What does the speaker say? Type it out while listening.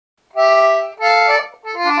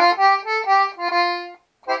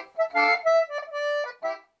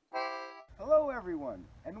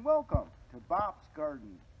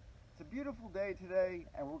day today,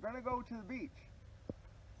 and we're going to go to the beach.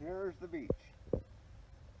 Here's the beach.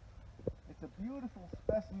 It's a beautiful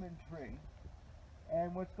specimen tree,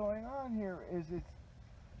 and what's going on here is it's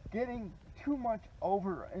getting too much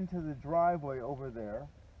over into the driveway over there.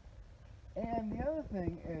 And the other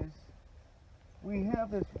thing is we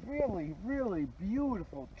have this really, really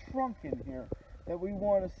beautiful trunk in here that we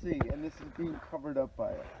want to see, and this is being covered up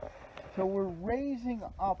by it. So we're raising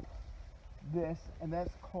up this, and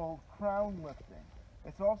that's called crown lifting.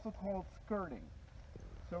 It's also called skirting.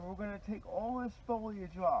 So we're going to take all this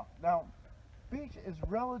foliage off. Now, beech is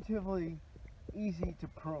relatively easy to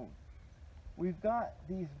prune. We've got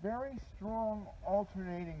these very strong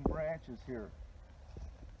alternating branches here.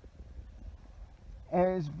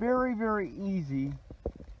 And it's very, very easy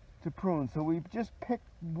to prune. So we've just picked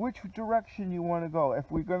which direction you want to go. If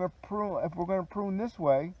we're going to prune this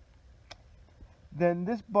way, then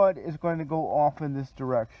this bud is going to go off in this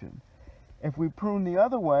direction. If we prune the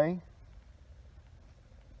other way,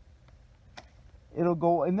 it'll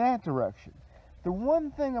go in that direction. The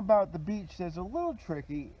one thing about the beech that's a little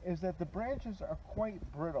tricky is that the branches are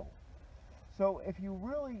quite brittle. So if you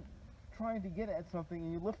really trying to get at something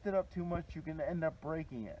and you lift it up too much, you can end up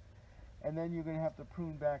breaking it. And then you're going to have to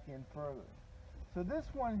prune back in further. So this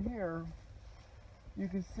one here, you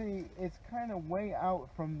can see it's kind of way out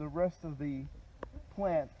from the rest of the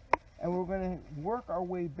plant, and we're going to work our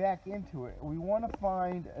way back into it. We want to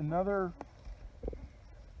find another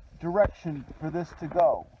direction for this to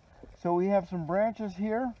go. So we have some branches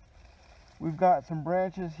here, we've got some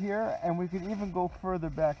branches here, and we could even go further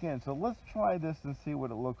back in. So let's try this and see what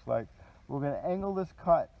it looks like. We're going to angle this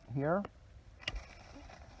cut here,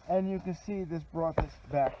 and you can see this brought this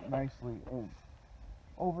back nicely in.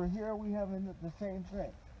 Over here we have the same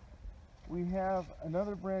thing. We have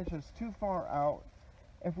another branch that's too far out.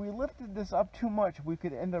 If we lifted this up too much, we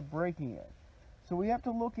could end up breaking it. So we have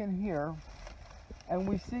to look in here, and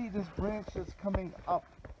we see this branch that's coming up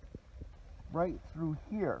right through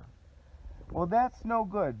here. Well, that's no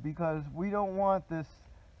good, because we don't want this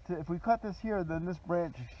to, if we cut this here, then this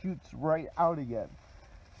branch shoots right out again.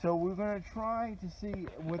 So we're going to try to see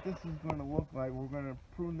what this is going to look like. We're going to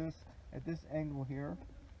prune this at this angle here,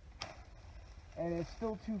 and it's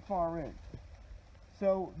still too far in.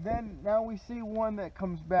 So then now we see one that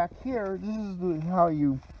comes back here. This is how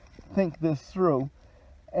you think this through,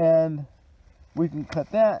 and we can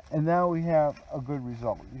cut that, and now we have a good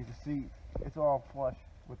result. You can see it's all flush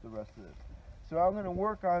with the rest of this. So I'm going to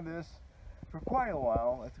work on this for quite a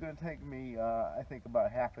while. It's going to take me, I think,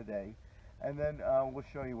 about half a day, and then we'll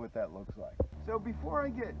show you what that looks like. So before I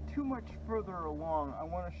get too much further along, I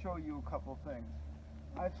want to show you a couple things.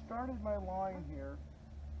 I've started my line here,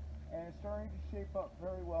 and it's starting to shape up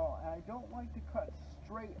very well, and I don't like to cut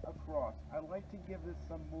straight across. I like to give this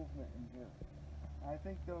some movement in here. I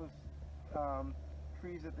think those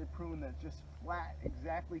trees that they prune that's just flat,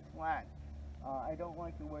 exactly flat, I don't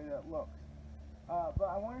like the way that looks. But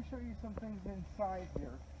I want to show you some things inside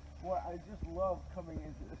here. What I just love coming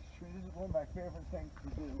into this tree. This is one of my favorite things to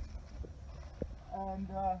do. And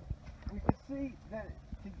we can see that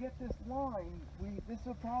to get this line, this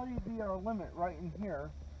will probably be our limit right in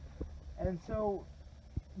here. And so,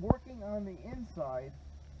 working on the inside,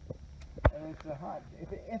 and it's a hot,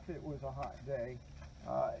 if it was a hot day,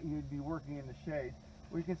 you'd be working in the shade.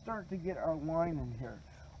 We can start to get our line in here.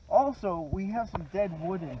 Also, we have some dead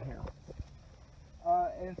wood in here.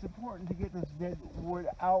 And it's important to get this dead wood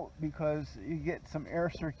out because you get some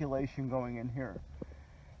air circulation going in here.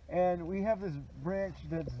 And we have this branch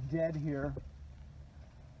that's dead here.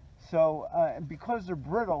 So, because they're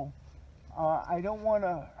brittle, I don't want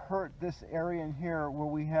to hurt this area in here where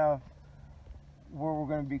we're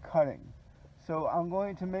going to be cutting. So I'm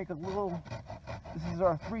going to make a little, this is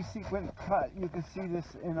our 3-sequence cut. You can see this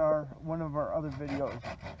in one of our other videos.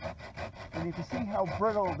 And you can see how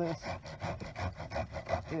brittle this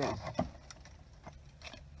is.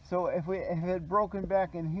 So if it had broken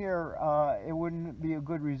back in here, it wouldn't be a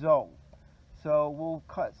good result. So we'll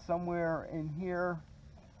cut somewhere in here.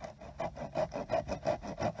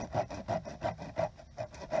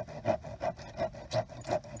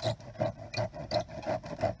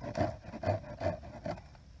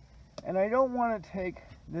 And I don't want to take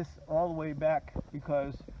this all the way back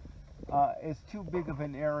because it's too big of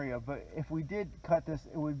an area, but if we did cut this,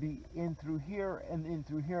 it would be in through here and in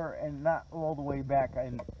through here and not all the way back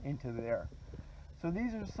into there. So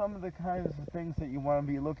these are some of the kinds of things that you want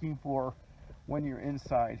to be looking for when you're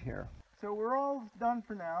inside here. So we're all done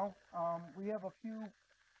for now. We have a few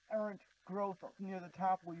errant growth near the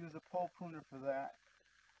top. We'll use a pole pruner for that.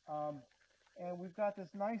 And we've got this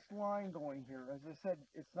nice line going here. As I said,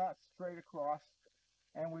 it's not straight across.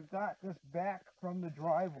 And we've got this back from the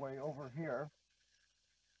driveway over here.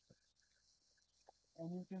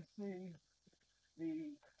 And you can see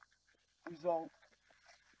the result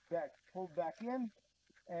back pulled back in,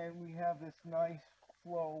 and we have this nice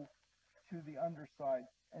flow to the underside.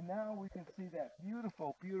 And now we can see that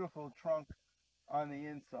beautiful, beautiful trunk on the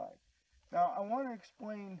inside. Now I want to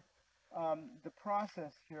explain the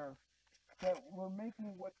process here, that we're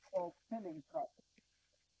making what's called thinning cuts.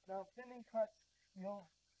 Now thinning cuts, you'll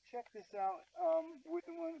check this out with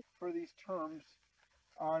one for these terms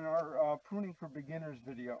on our Pruning for Beginners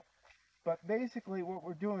video. But basically what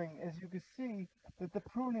we're doing is, you can see that the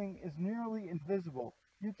pruning is nearly invisible.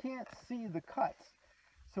 You can't see the cuts.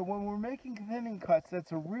 So when we're making thinning cuts,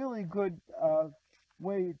 that's a really good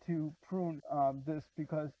way to prune this,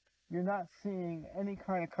 because you're not seeing any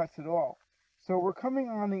kind of cuts at all. So we're coming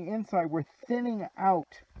on the inside, we're thinning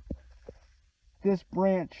out this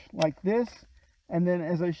branch like this, and then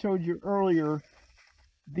as I showed you earlier,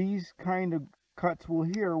 these kind of cuts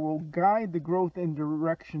will guide the growth in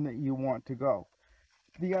direction that you want to go.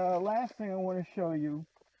 The last thing I want to show you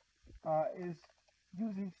is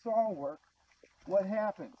using saw work. What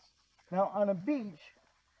happens now on a beech,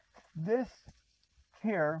 this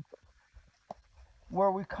here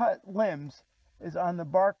where we cut limbs is on the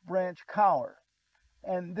bark branch collar,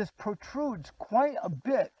 and this protrudes quite a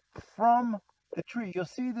bit from the tree. You'll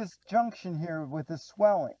see this junction here with the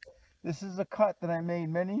swelling. This is a cut that I made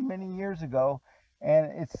many years ago,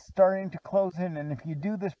 and it's starting to close in, and if you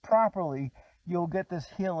do this properly, you'll get this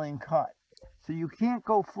healing cut. So you can't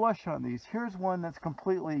go flush on these. Here's one that's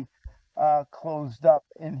completely closed up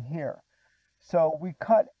in here. So we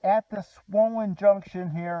cut at the swollen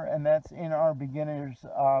junction here, and that's in our beginners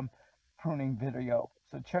pruning video.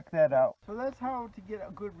 So check that out. So that's how to get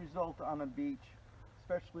a good result on a beech,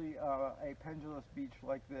 especially a pendulous beech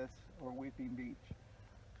like this, or weeping beech.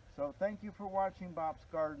 So thank you for watching Bob's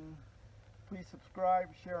Garden. Please subscribe,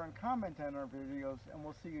 share, and comment on our videos, and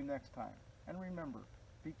we'll see you next time. And remember,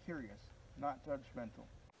 be curious, not judgmental.